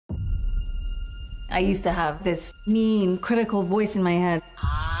I used to have this mean, critical voice in my head.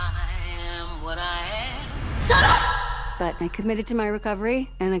 I am what I am. Shut up! But I committed to my recovery,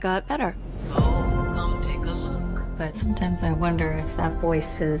 and I got better. So come take a look. But sometimes I wonder if that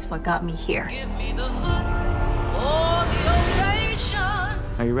voice is what got me here. Give me the hook or the ovation.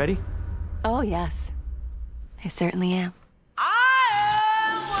 Are you ready? Oh, yes. I certainly am. I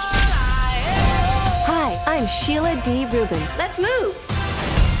am what I am. Hi, I'm Sheila D. Rubin. Let's move!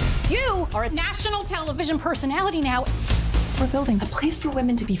 You are a national television personality now. We're building a place for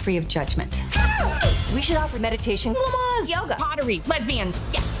women to be free of judgment. We should offer meditation, yoga, Pottery, lesbians,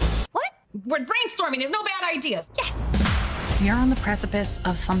 yes. What? We're brainstorming, there's no bad ideas. Yes! You're on the precipice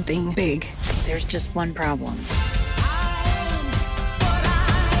of something big. There's just one problem.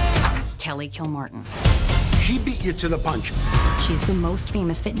 Kelly Kilmartin. She beat you to the punch. She's the most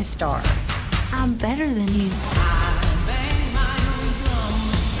famous fitness star. I'm better than you.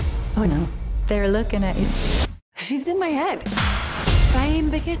 Oh, no. They're looking at you. She's in my head. Fame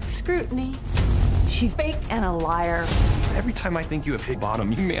begets scrutiny. She's fake and a liar. Every time I think you have hit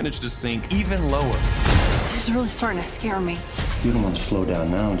bottom, you manage to sink even lower. This is really starting to scare me. You don't want to slow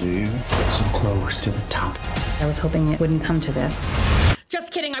down now, do you? Get so close to the top. I was hoping it wouldn't come to this.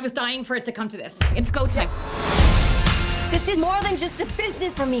 Just kidding, I was dying for it to come to this. It's go time. This is more than just a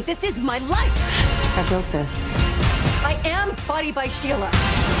business for me. This is my life. I built this. I am Body by Sheila.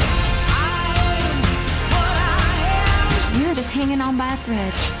 You're just hanging on by a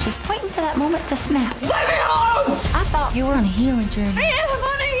thread, just waiting for that moment to snap. Let me alone! I thought you were on a healing journey. I am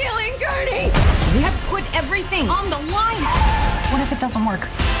on a healing journey. We have put everything on the line. What if it doesn't work?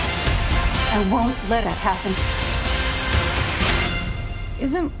 I won't let it happen.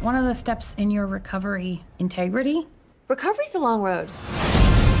 Isn't one of the steps in your recovery integrity? Recovery's a long road.